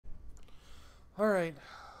Alright.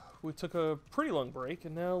 We took a pretty long break,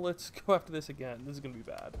 and now let's go after this again. This is gonna be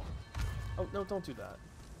bad. Oh, no, don't do that.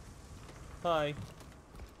 Hi.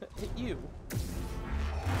 Hit you.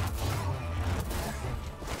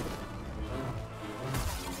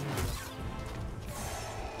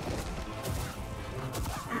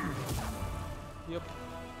 Yep.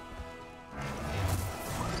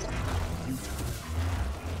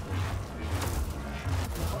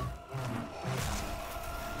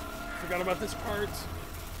 Forgot about this part.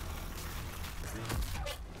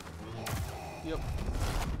 Yep.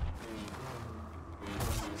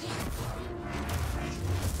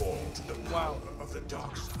 Fall to the power of the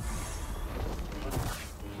dark side.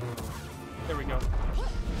 There we go.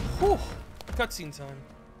 Whew! Cutscene time.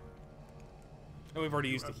 And we've already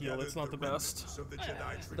used the heal. It's not the best.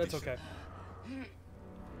 That's okay.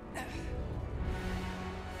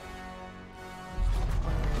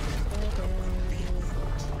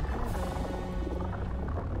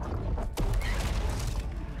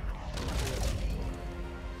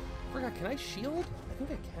 Forgot, can I shield? I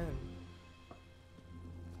think I can.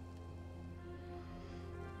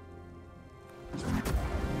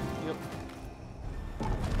 Yep.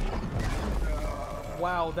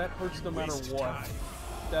 Wow, that hurts no matter what.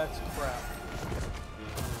 That's crap.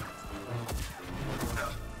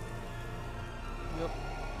 Yep.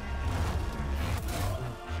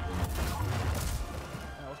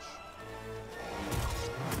 Ouch.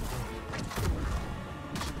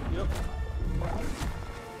 Yep.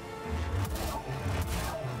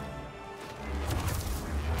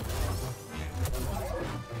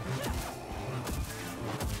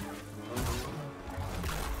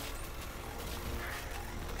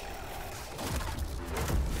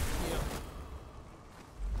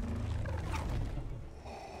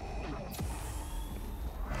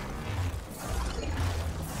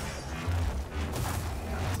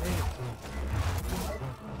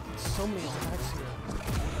 So many attacks here.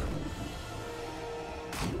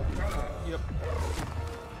 Yep.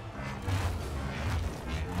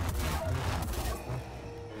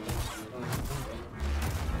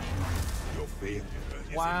 Your failure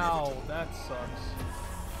is Wow, that sucks.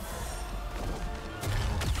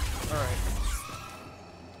 Alright.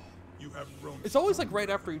 You have room. It's always like right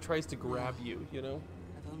after he tries to grab you, you know?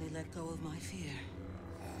 I've only let go of my fear.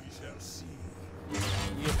 We shall see.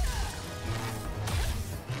 Yep.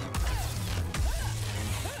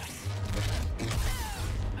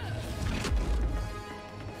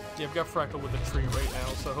 Yeah, I've got Fractal with a tree right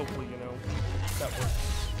now, so hopefully, you know, that works.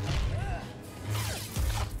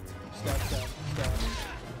 Stab, stab, stab.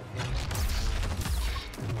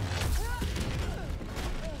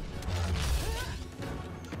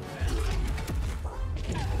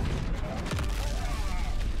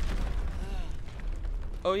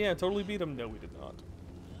 Oh yeah, totally beat him. No, we did not.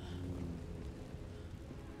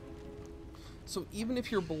 So even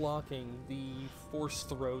if you're blocking the force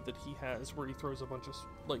throw that he has, where he throws a bunch of,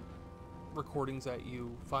 like, recordings at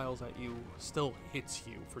you, files at you, still hits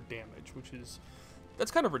you for damage, which is... that's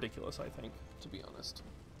kind of ridiculous, I think, to be honest.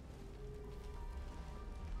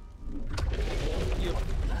 Yep.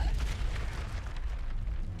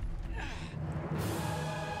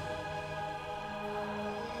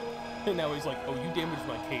 And now he's like, oh, you damaged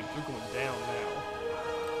my cape. You're going down now.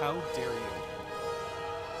 How dare you?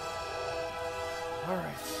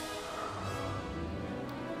 Alright.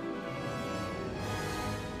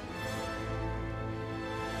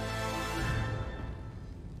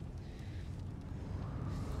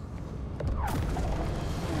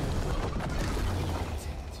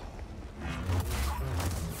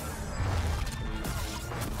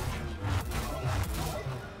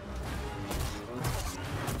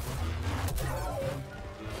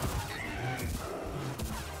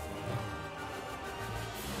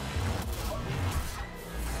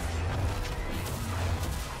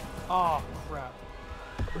 Oh, crap.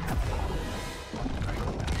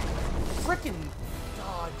 Frickin'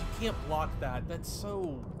 God, you can't block that. That's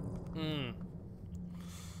so...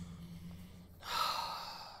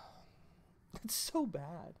 It's so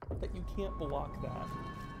bad that you can't block that.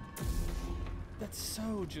 That's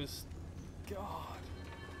so just... God.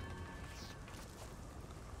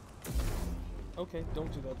 Okay,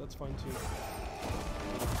 don't do that. That's fine, too.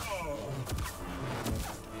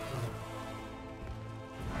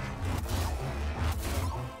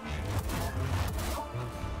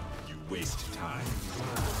 You waste time.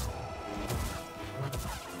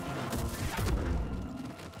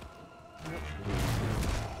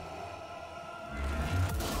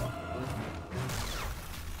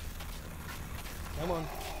 Come on.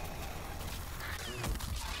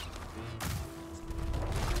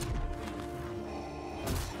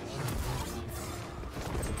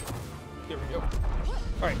 go.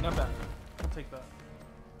 Alright, not bad. I'll take that.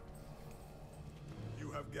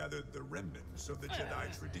 You have gathered the remnants of the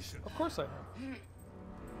Jedi tradition. Of course I have.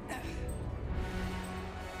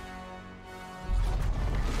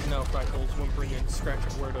 Now Freckles whimpering and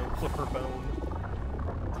scratching where to clip her bone.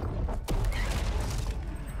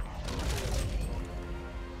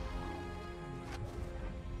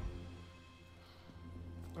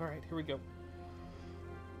 Alright, here we go.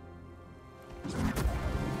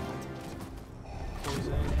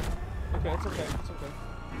 Poison. Okay, it's okay, it's okay.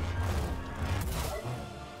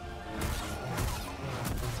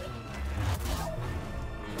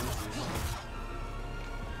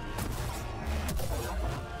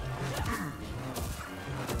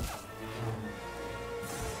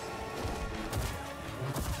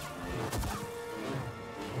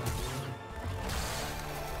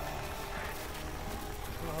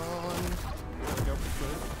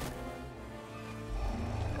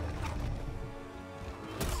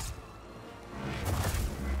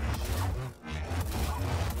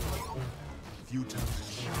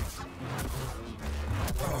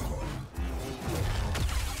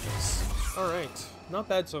 Alright, not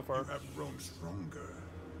bad so far. You have grown stronger.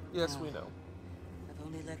 Yes, we know. I've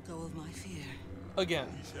only let go of my fear. Again,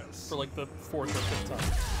 We shall see. for like the 4th or 5th time.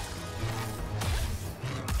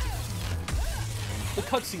 The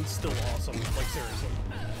cutscene's still awesome, like seriously.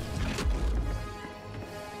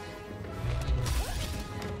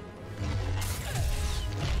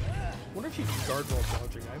 I wonder if you can guard while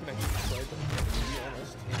dodging. I haven't actually tried that, to be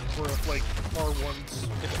honest. Or if like R1's,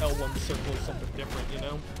 if L1's circle is something different, you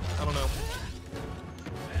know? I don't know.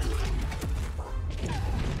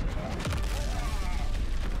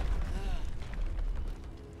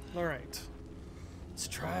 Alright. Let's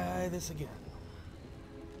try this again.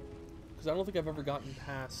 Because I don't think I've ever gotten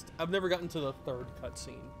past... I've never gotten to the 3rd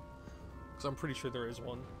cutscene. Because I'm pretty sure there is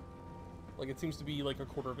one. Like, it seems to be like a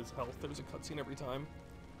quarter of his health. There's a cutscene every time.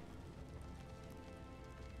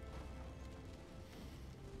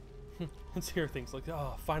 Let's hear things like,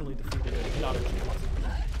 oh, finally defeated it. Not a chance.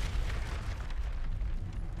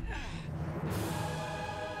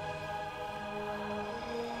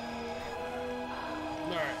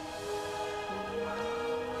 Alright.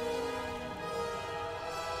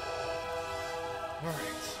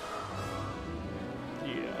 Alright.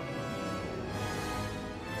 Yeah.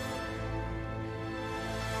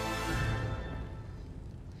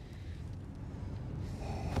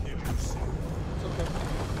 Elusive. It's okay.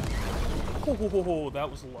 Oh, that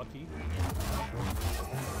was lucky.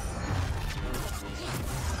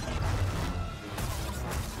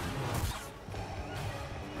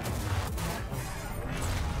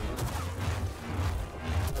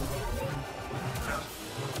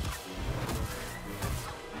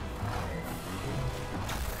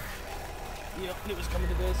 Yep, it was coming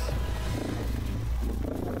to this.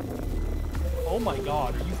 Oh my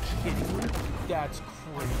god, are you kidding me? That's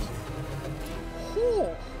crazy.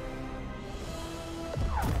 Oh.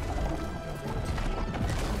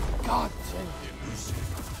 God dang it.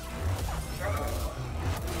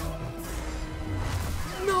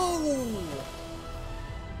 No!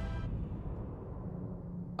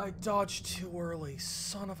 I dodged too early,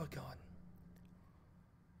 son of a gun.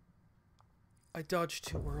 I dodged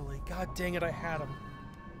too early. God dang it, I had him.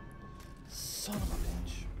 Son of a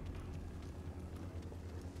bitch.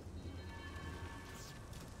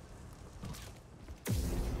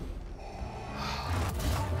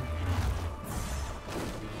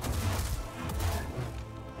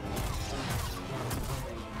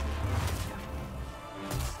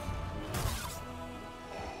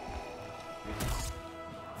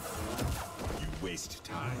 You waste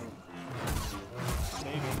time.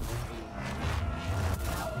 Maybe.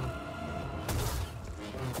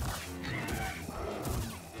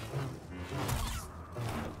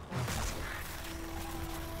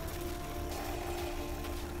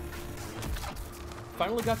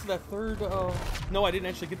 Finally got to that 3rd, no, I didn't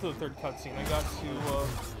actually get to the 3rd cutscene. I got to,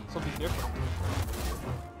 something different.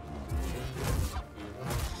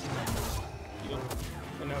 Yep.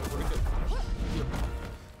 And now it's pretty good. Yep.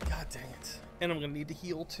 God dang it. And I'm gonna need to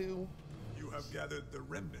heal, too. You have gathered the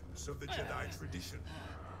remnants of the Jedi tradition.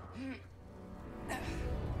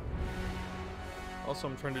 Also,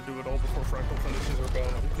 I'm trying to do it all before Freckle finishes her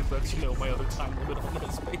bone, because that's, you know, my other time limit on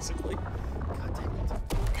this, basically. God dang it.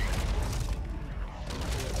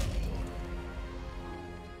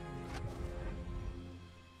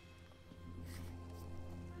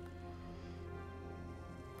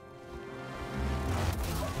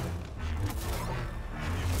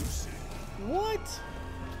 What?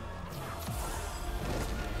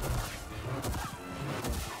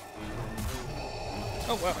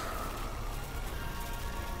 Oh, wow.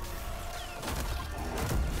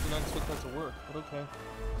 work, but okay.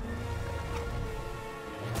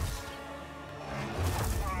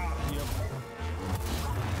 Yep.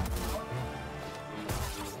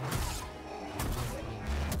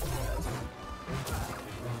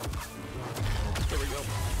 There we go.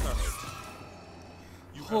 Alright.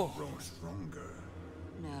 You have grown stronger.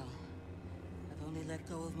 No. I've only let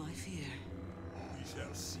go of my fear. We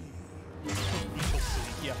shall see. We shall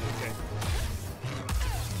see. Yeah, okay.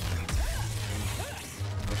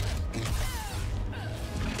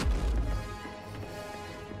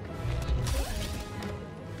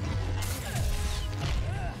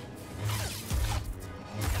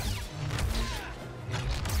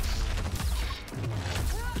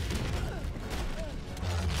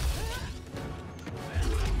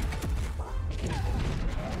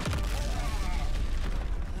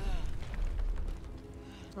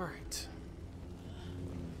 Alright.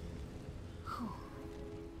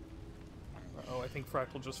 Uh-oh, I think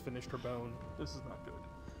Fractal just finished her bone. This is not good.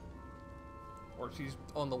 Or she's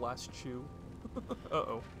on the last chew.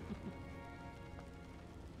 Uh-oh.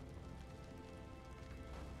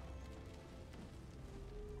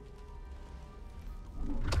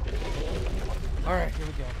 Alright, here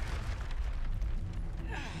we go.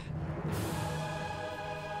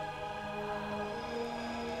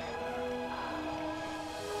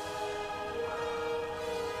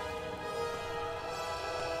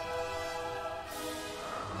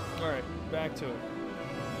 Alright, back to it.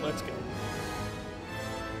 Let's go.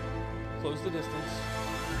 Close the distance.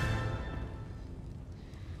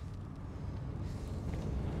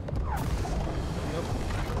 Yep.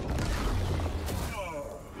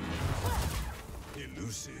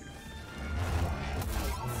 Elusive.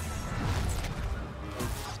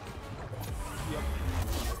 Yep.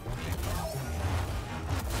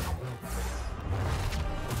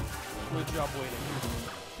 Good job waiting.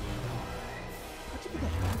 How'd you get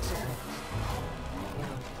that back so fast?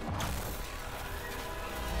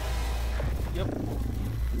 Yep.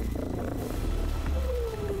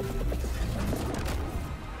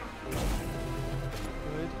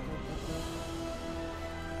 Good.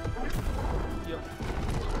 Yep.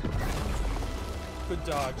 Good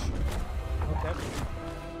dodge. Okay.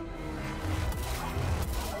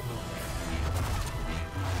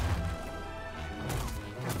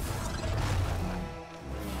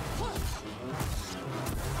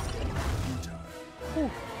 Whew.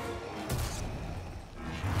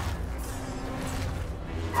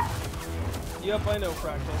 Yep, I know,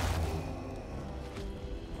 Fractal.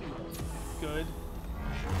 Good.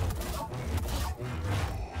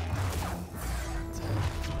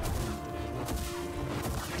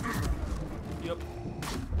 Yep.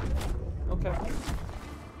 Okay.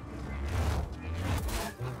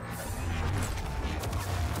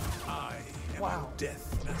 I am Wow. death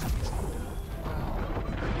as intruder.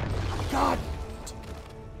 God!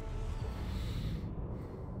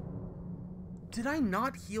 Did I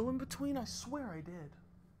not heal in between? I swear I did.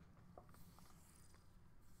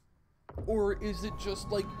 Or is it just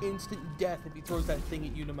like instant death if he throws that thing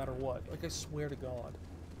at you no matter what? Like, I swear to God.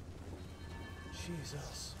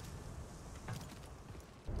 Jesus.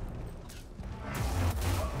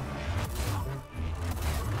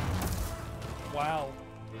 Wow.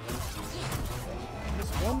 This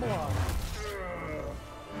one block.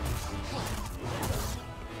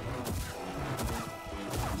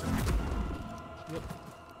 Yep.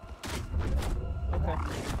 Okay.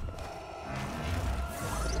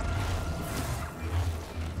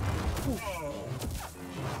 Ooh.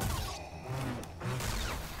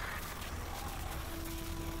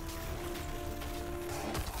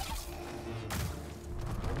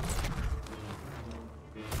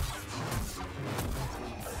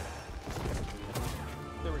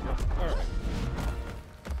 There we go. Alright.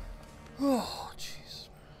 Oh, jeez.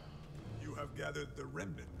 You have gathered the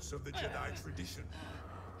remnants of the Jedi tradition.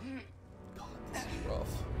 God, this is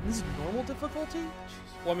rough. This is normal difficulty?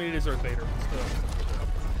 Jeez. Well, I mean, it is Earth Vader, but still.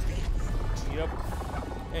 Yep.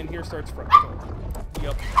 And here starts Fractal.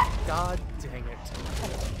 Yep. God dang it.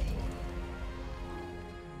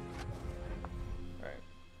 Alright.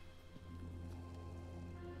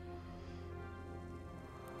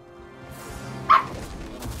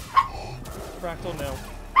 Fractal, no.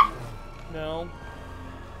 No.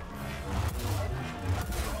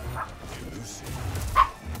 Elusive.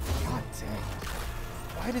 God dang.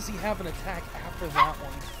 Why does he have an attack after that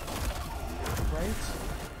one? Right?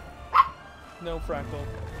 No, Fractal.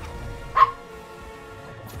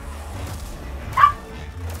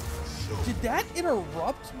 Did that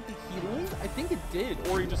interrupt the healing? I think it did.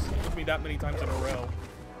 Or he just hit me that many times in a row.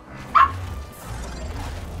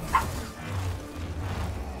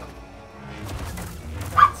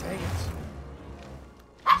 God dang it.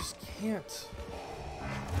 that?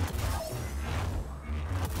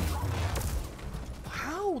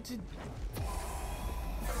 How did...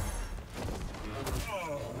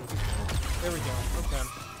 There we go. Okay.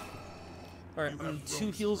 Alright, I'm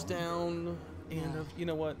 2 heals down, and you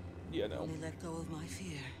know what? Yeah, no. Only let go of my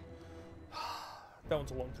fear. That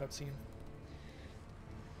one's a long cutscene.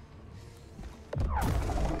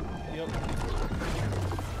 Yep.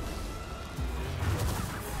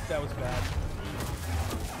 That was bad.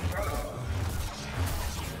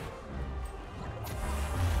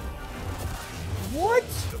 What?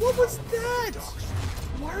 What was that?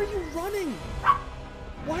 Why are you running?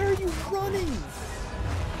 Why are you running?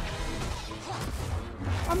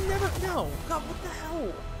 I'm never... No. God, what the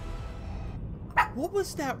hell? What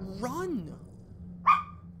was that run?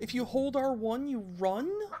 If you hold R1, you run?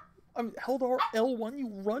 Held L1, you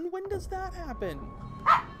run? When does that happen?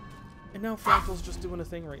 And now Fractal's just doing a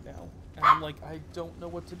thing right now. And I'm like, I don't know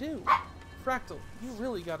what to do. Fractal, you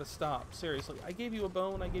really gotta stop. Seriously, I gave you a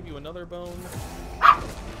bone, I gave you another bone.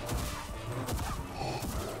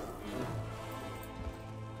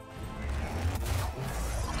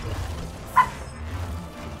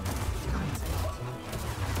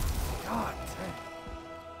 God dang.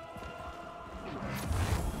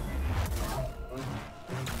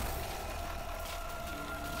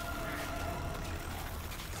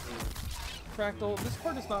 Fractal, this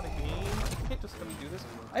part is not a game. You can't just let me do this.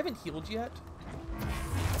 I haven't healed yet.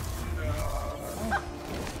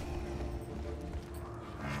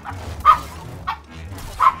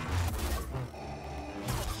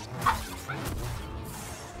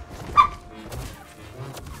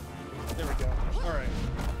 There we go. Alright.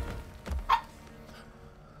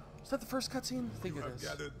 Is that the first cutscene? I think it is.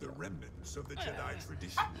 Gathered the remnants of the Jedi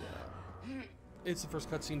tradition. It's the first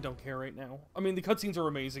cutscene, don't care right now. I mean, the cutscenes are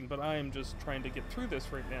amazing, but I am just trying to get through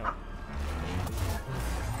this right now.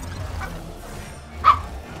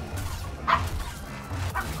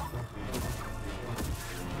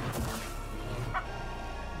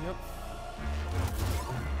 Yep.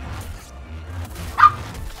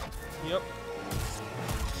 Yep.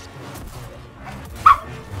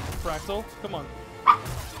 Fractal, come on.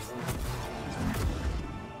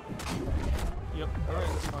 Yep, alright,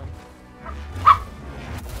 that's fine.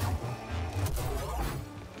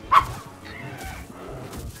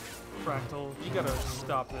 Fractal, you gotta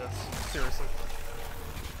stop this. Seriously.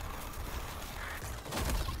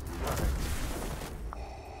 Alright.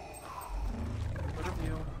 Better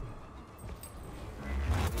view.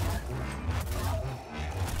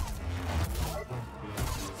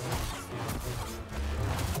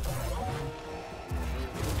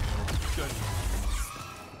 Good.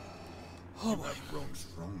 Oh boy. I've grown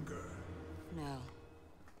stronger. No.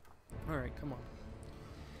 Alright, come on.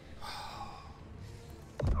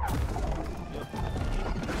 Yep.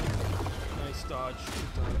 Nice dodge.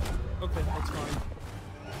 Good dodge. Okay, that's fine.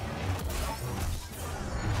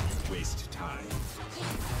 Waste time.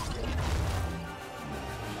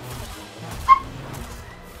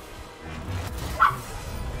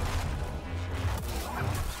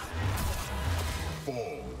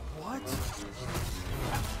 Fall. What?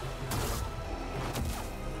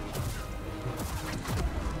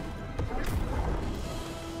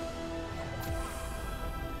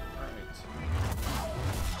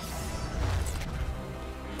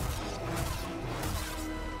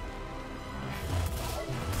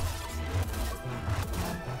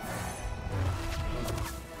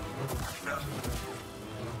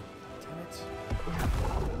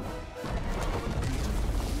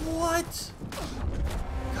 What?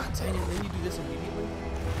 God dang it, then you do this immediately?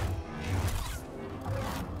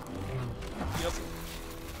 Yep.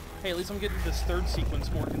 Hey, at least I'm getting this third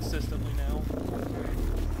sequence more consistently now.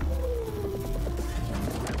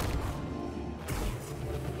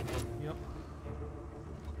 Yep.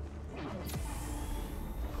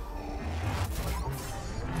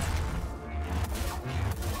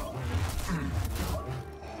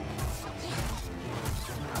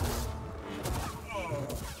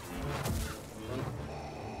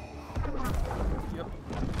 Yep.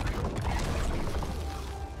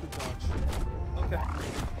 Good dodge. Okay.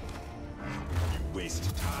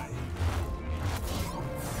 Waste time.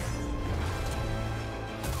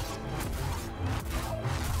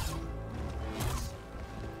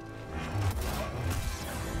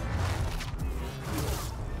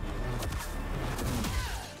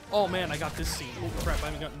 Oh man, I got this scene. Oh crap, I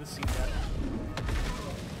haven't gotten this scene yet.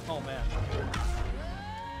 Oh man.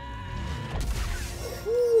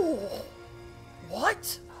 Ooh.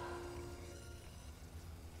 What?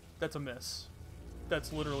 That's a miss.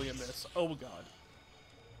 That's literally a miss. Oh god.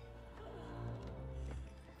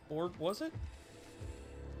 Or was it?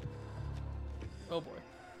 Oh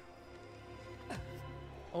boy.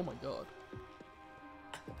 Oh my god.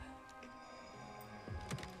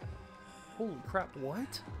 Holy crap,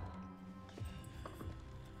 what?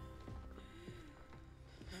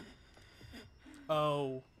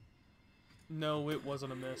 Oh. No, it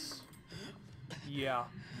wasn't a miss. Yeah.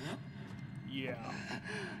 Yeah.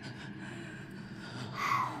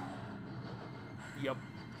 Yep.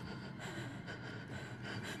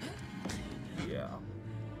 Yeah.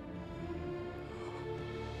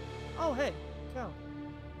 Oh, hey, Cal.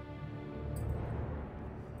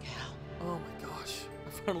 Oh my gosh. I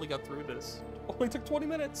finally got through this. Only took 20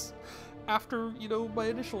 minutes. After, you know, my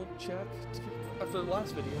initial check. After the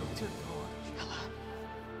last video. Dear God.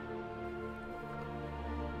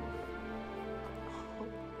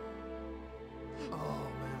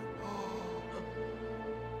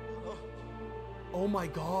 Oh my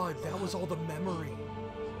god, that was all the memory.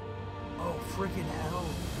 Oh, freaking hell.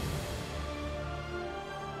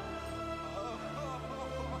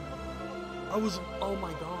 Oh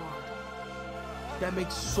my god. That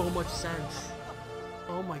makes so much sense.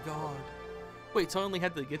 Oh my god. Wait, so I only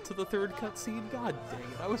had to get to the third cutscene? God dang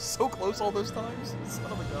it, I was so close all those times.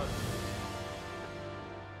 Son of a gun.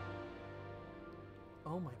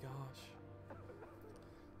 Oh my gosh.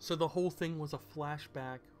 So the whole thing was a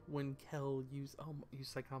flashback when Kel used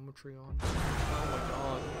psychometry on. Oh my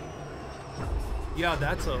god. Yeah,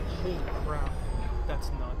 that's a holy crap.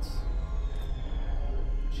 That's nuts.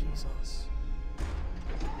 Jesus.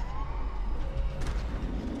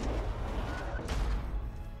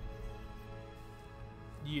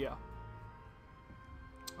 Yeah.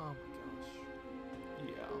 Oh my gosh.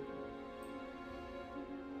 Yeah.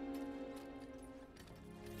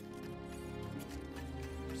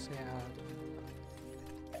 Sad.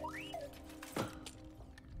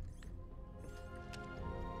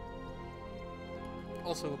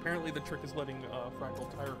 Also, apparently the trick is letting Fragile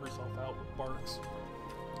tire herself out with barks.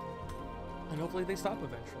 And hopefully they stop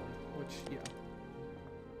eventually, which, yeah.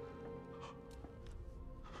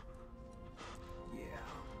 Yeah.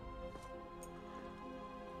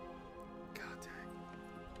 God dang.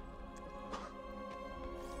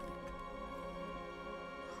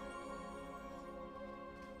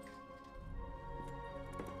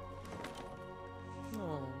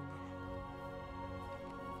 Oh.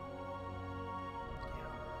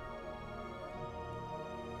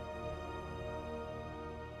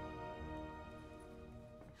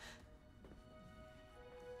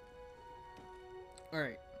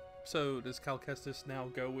 Alright, so does Cal Kestis now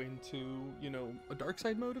go into, you know, a dark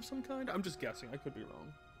side mode of some kind? I'm just guessing, I could be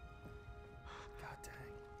wrong. God dang.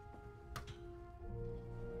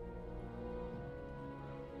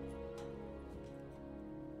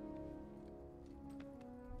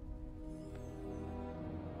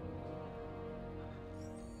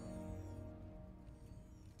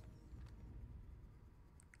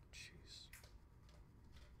 Jeez.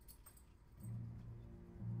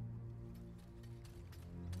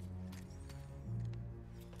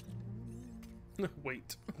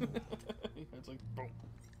 Wait. It's like, boom.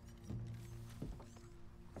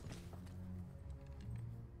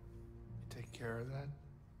 You take care of that?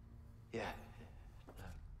 Yeah.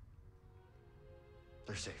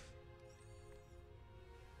 They're safe.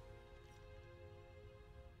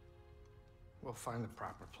 We'll find the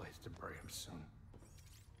proper place to bury him soon.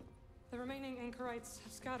 The remaining anchorites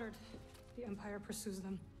have scattered. The Empire pursues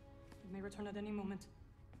them. They may return at any moment.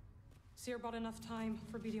 Seer bought enough time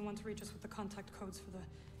for BD-1 to reach us with the contact codes for the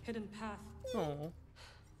hidden path. Oh.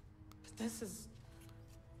 But this is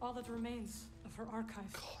all that remains of her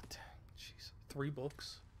archive. God dang. Jeez. 3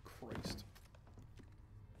 books? Christ.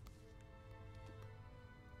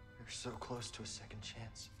 You're so close to a second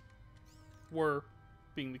chance. Were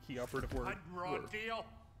being the key operative word. Raw deal?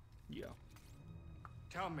 Yeah.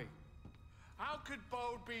 Tell me, how could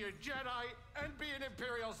Bode be a Jedi and be an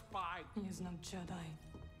Imperial spy? He is no Jedi.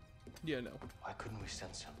 Yeah, no. Why couldn't we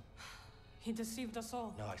sense him? He deceived us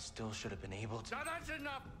all. No, I still should have been able to. Now that's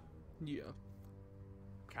enough! Yeah.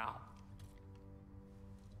 Cal.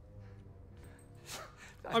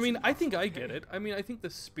 I mean, I think I get it. I mean, I think the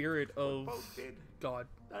spirit of Bode did. God,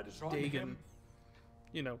 That is on Dagon, him.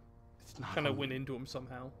 you know, It's not kind of on went him. into him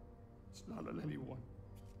somehow. It's not on anyone.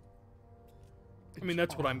 I mean,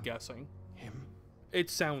 that's what I'm guessing. Him. It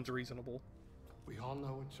sounds reasonable. We all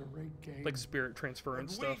know it's a rigged game. Like spirit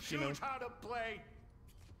transference and stuff, we you know? choose how to play.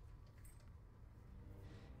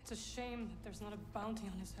 It's a shame that there's not a bounty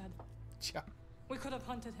on his head. Yeah. We could have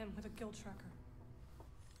hunted him with a guild tracker.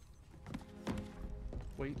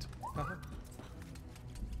 Wait.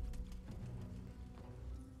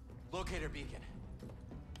 Locator beacon.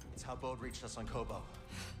 It's how Bode reached us on Kobo.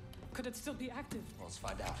 Could it still be active? Well, let's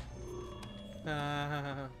find out.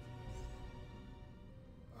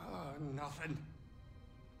 Nothing.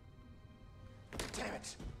 Damn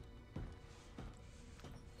it!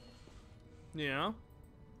 Yeah.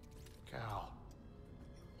 Cal.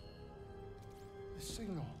 The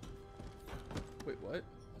signal. Wait, what?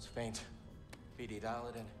 It's faint. BD, dial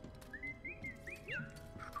it in.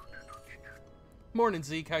 Morning,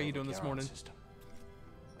 Zeke. How you doing this Carol morning? system.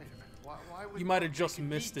 Wait a minute. Why would You might have Bob just take a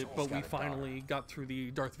missed it, detour? but we got a daughter. finally got through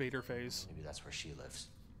the Darth Vader phase. Maybe that's where she lives.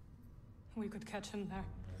 We could catch him there.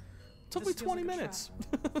 Took This me feels 20 like a minutes.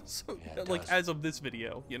 So, Yeah, it like, does. as of this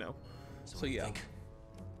video, you know. So, So what do you yeah. think?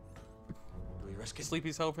 Do we risk it?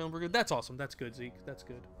 Sleepy's hell, feeling pretty good. That's awesome. That's good, Zeke. That's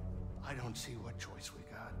good. I don't see what choice we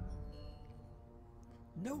got.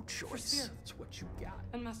 No choice. Here. That's what you got.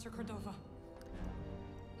 And Master Cordova.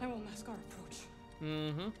 I will mask our approach.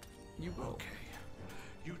 Mm-hmm. You will. Okay.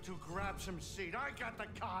 You two grab some seat. I got the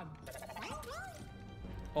con.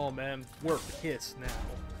 Oh man, we're pissed now.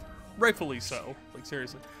 Rightfully so. Like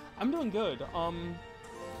seriously. I'm doing good.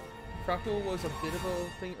 Fractal was a bit of a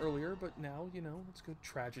thing earlier, but now, you know, it's good.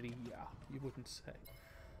 Tragedy, yeah, you wouldn't say.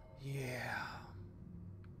 Yeah.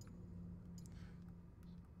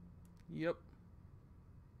 Yep.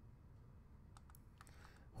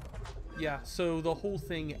 Yeah, so the whole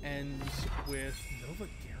thing ends with Nova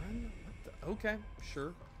Garen? What the? Okay,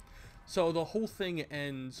 sure. So the whole thing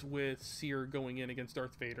ends with Seer going in against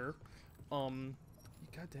Darth Vader. God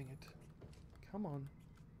dang it. Come on.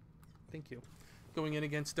 Thank you. Going in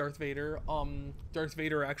against Darth Vader. Darth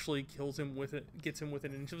Vader actually kills him with it, gets him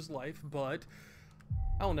within an inch of his life, but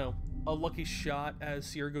I don't know. A lucky shot as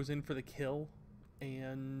Seer goes in for the kill,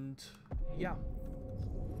 and yeah.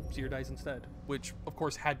 Seer dies instead, which of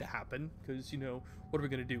course had to happen because, you know, what are we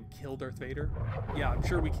gonna do? Kill Darth Vader? Yeah, I'm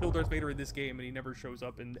sure we kill Darth Vader in this game and he never shows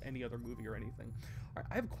up in any other movie or anything. All right,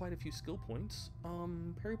 I have quite a few skill points.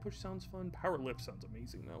 Parry push sounds fun. Power lift sounds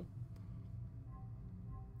amazing though.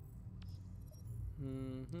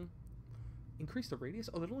 Increase the radius.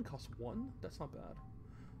 Oh, that only costs 1. That's not bad.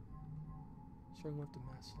 Strong left and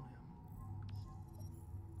mass slam.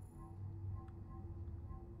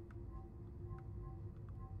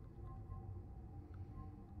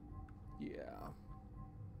 Yeah.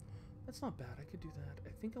 That's not bad. I could do that.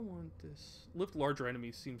 I think I want this. Lift larger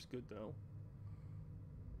enemies seems good, though.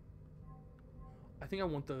 I think I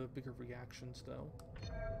want the bigger reactions, though.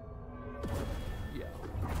 Yeah.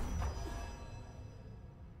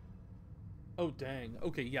 Oh, dang.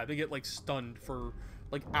 Okay, yeah, they get, like, stunned for,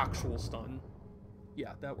 like, actual stun.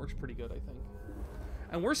 Yeah, that works pretty good, I think.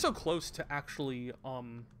 And we're so close to actually,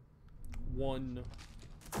 one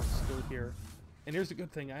skill here. And here's the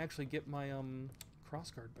good thing, I actually get my,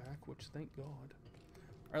 crossguard back, which, thank God.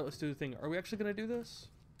 Alright, let's do the thing. Are we actually gonna do this?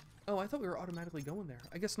 Oh, I thought we were automatically going there.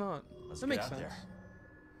 I guess not. Let's that get makes out sense.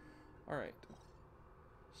 there. Alright.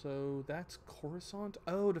 So, that's Coruscant?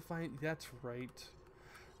 Oh, to find... That's right.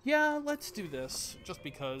 Yeah, let's do this, just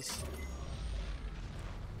because.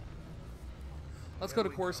 Let's go to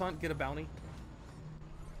Coruscant, get a bounty.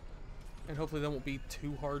 And hopefully that won't be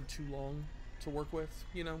too hard, too long to work with,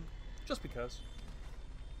 you know? Just because.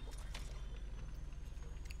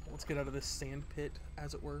 Let's get out of this sand pit,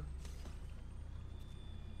 as it were.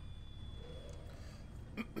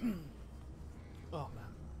 Oh,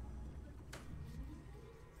 man.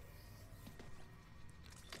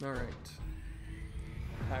 Alright.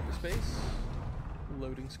 Hyperspace.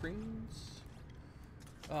 Loading screens.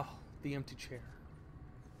 Oh, the empty chair.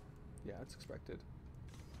 Yeah, it's expected.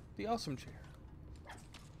 The awesome chair.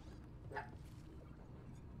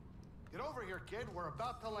 Get over here, kid. We're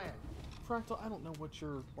about to land. Fractal, I don't know what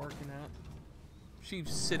you're barking at. She's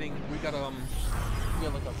sitting, we got like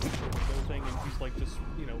a picture window thing, and she's like just,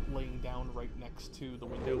 you know, laying down right next to the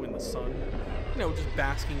window in the sun. You know, just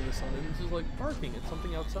basking in the sun, and she's like barking at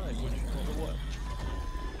something outside, which I don't know what.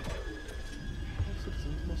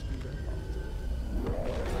 Citizens must be there.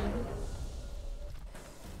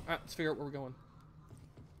 Alright, let's figure out where we're going.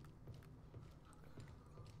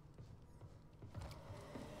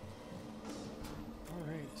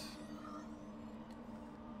 Alright.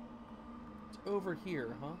 It's over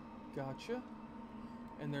here, huh? Gotcha.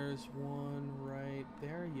 And there's one right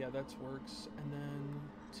there. Yeah, that works. And then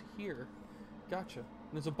to here. Gotcha.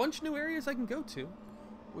 And there's a bunch of new areas I can go to,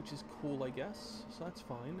 which is cool, I guess. So that's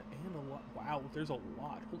fine. And a lot. Wow, there's a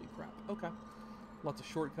lot. Holy crap. Okay. Lots of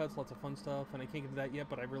shortcuts, lots of fun stuff. And I can't get to that yet,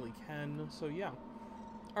 but I really can. So yeah.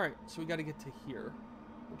 Alright, so we got to get to here,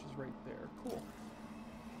 which is right there. Cool.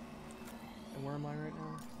 And where am I right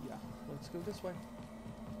now? Yeah, let's go this way.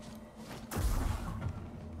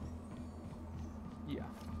 Yeah.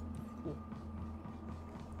 Cool.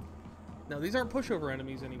 Now, these aren't pushover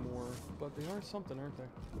enemies anymore, but they are something, aren't they?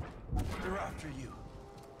 They're after you.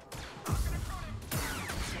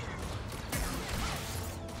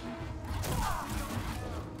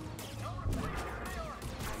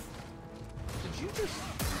 Did you just...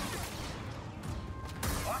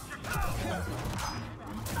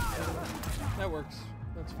 That works.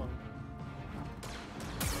 That's fun.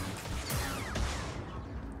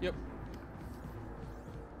 Yep.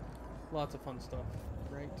 Lots of fun stuff,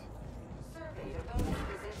 right? Survey opposing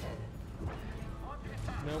position.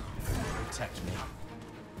 Nope. Protect me.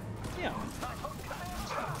 Yeah.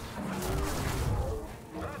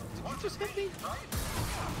 Did you just hit me?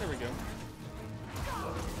 There we go.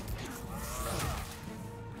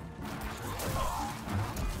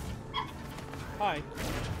 Hi.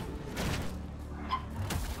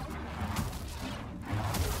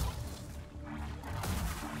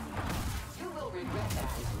 You will regret that.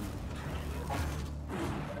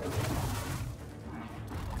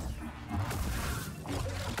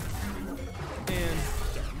 And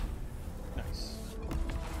done. Nice.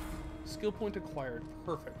 Skill point acquired.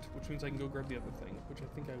 Perfect. Which means I can go grab the other thing, which I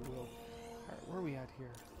think I will. Alright, where are we at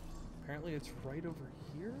here? Apparently it's right over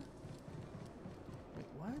here? Wait,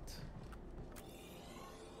 what?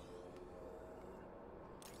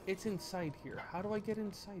 It's inside here. How do I get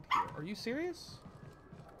inside here? Are you serious?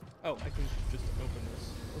 Oh, I can just open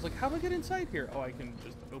this. I was like, how do I get inside here? Oh, I can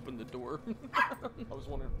just open the door. I was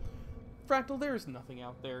wondering. Fractal, there's nothing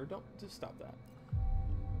out there. Don't, just stop that.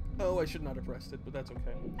 Oh, I should not have rested, but that's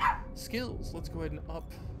okay. Skills. Let's go ahead and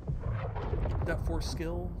up that force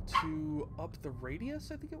skill to up the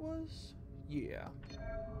radius, I think it was? Yeah.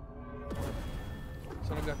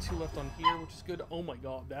 So I've got 2 left on here, which is good. Oh my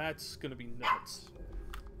god, that's gonna be nuts.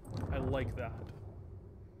 I like that.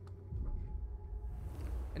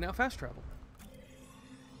 And now fast travel.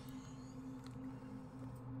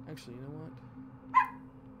 Actually, you know what?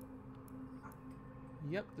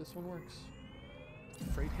 Yep, this one works.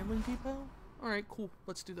 Freight handling depot? Alright, cool.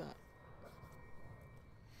 Let's do that.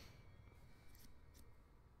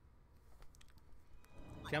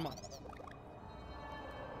 Come on.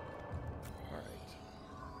 Alright.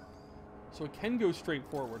 So it can go straight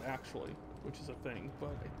forward, actually, which is a thing,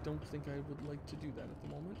 but I don't think I would like to do that at the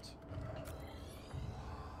moment.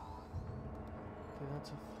 Okay, that's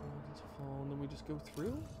a fall, and then we just go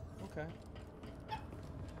through? Okay.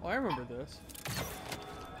 Oh, I remember this.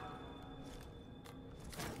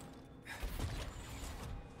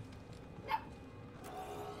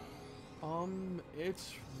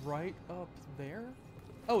 It's right up there?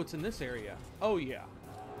 Oh, it's in this area. Oh, yeah.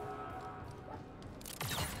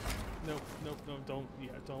 Nope, nope, no, don't,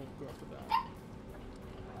 yeah, don't go after that.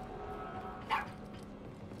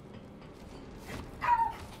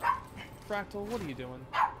 Fractal, what are you doing?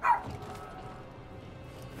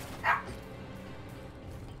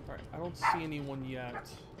 Alright, I don't see anyone yet.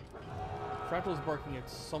 Fractal's barking at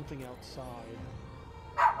something outside.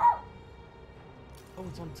 Oh,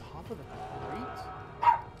 it's on top of the crate?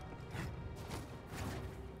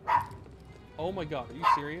 Oh my god, are you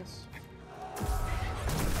serious?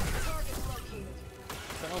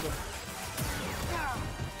 Found him.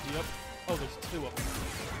 Yep. Oh, there's 2 of them.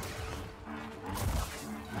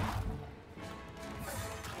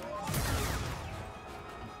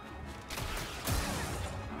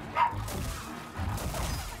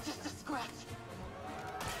 Just a scratch.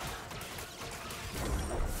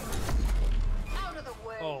 Out of the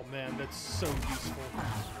way. Oh man, that's so useful.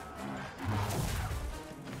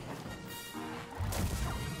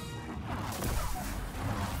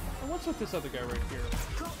 And what's with this other guy right here?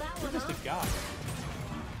 You're just a guy.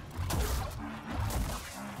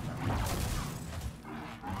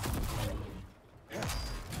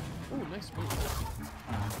 Ooh, nice move.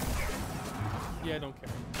 Yeah, I don't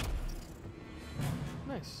care.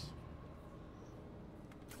 Nice.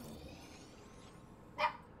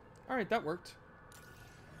 Alright, that worked.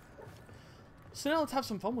 So now let's have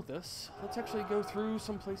some fun with this. Let's actually go through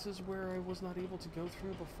some places where I was not able to go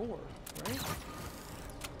through before, right?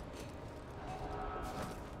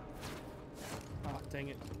 Ah, dang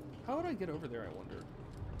it. How would I get over there, I wonder?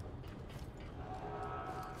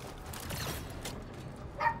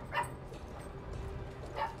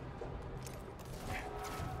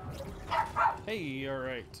 Hey,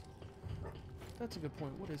 alright. That's a good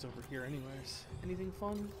point. What is over here anyways? Anything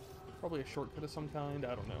fun? Probably a shortcut of some kind,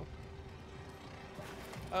 I don't know.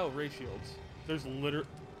 Oh, ray shields. There's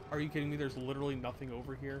Are you kidding me? There's literally nothing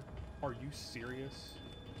over here? Are you serious?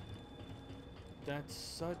 That's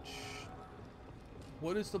such...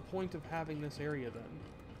 What is the point of having this area then?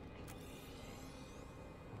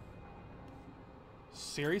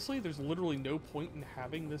 Seriously? There's literally no point in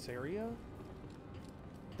having this area?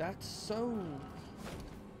 That's so...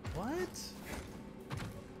 What?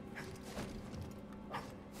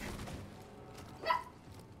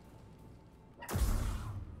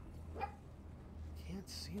 Can't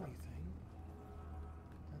see anything.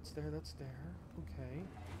 That's there, that's there. Okay.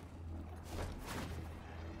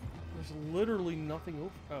 There's literally nothing over...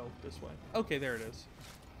 Oh, this way. Okay, there it is.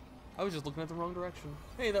 I was just looking at the wrong direction.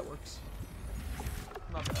 Hey, that works.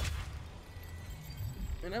 Not bad.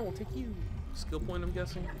 And I will take you. Skill point, I'm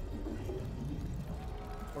guessing.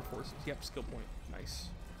 Or forces. Yep, skill point. Nice.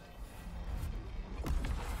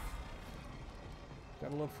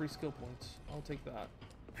 Gotta love free skill points. I'll take that.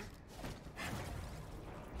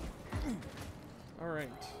 Alright.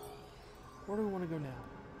 Where do we want to go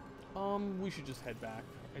now? We should just head back,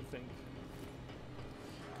 I think.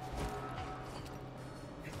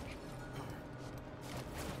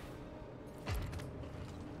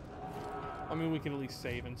 I mean, we can at least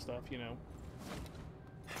save and stuff, you know.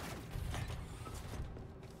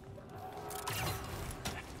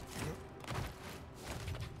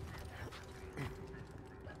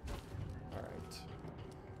 Alright.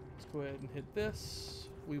 Let's go ahead and hit this.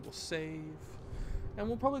 We will save. And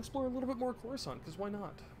we'll probably explore a little bit more Coruscant, because why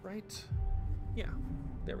not, right? Yeah.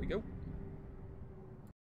 There we go.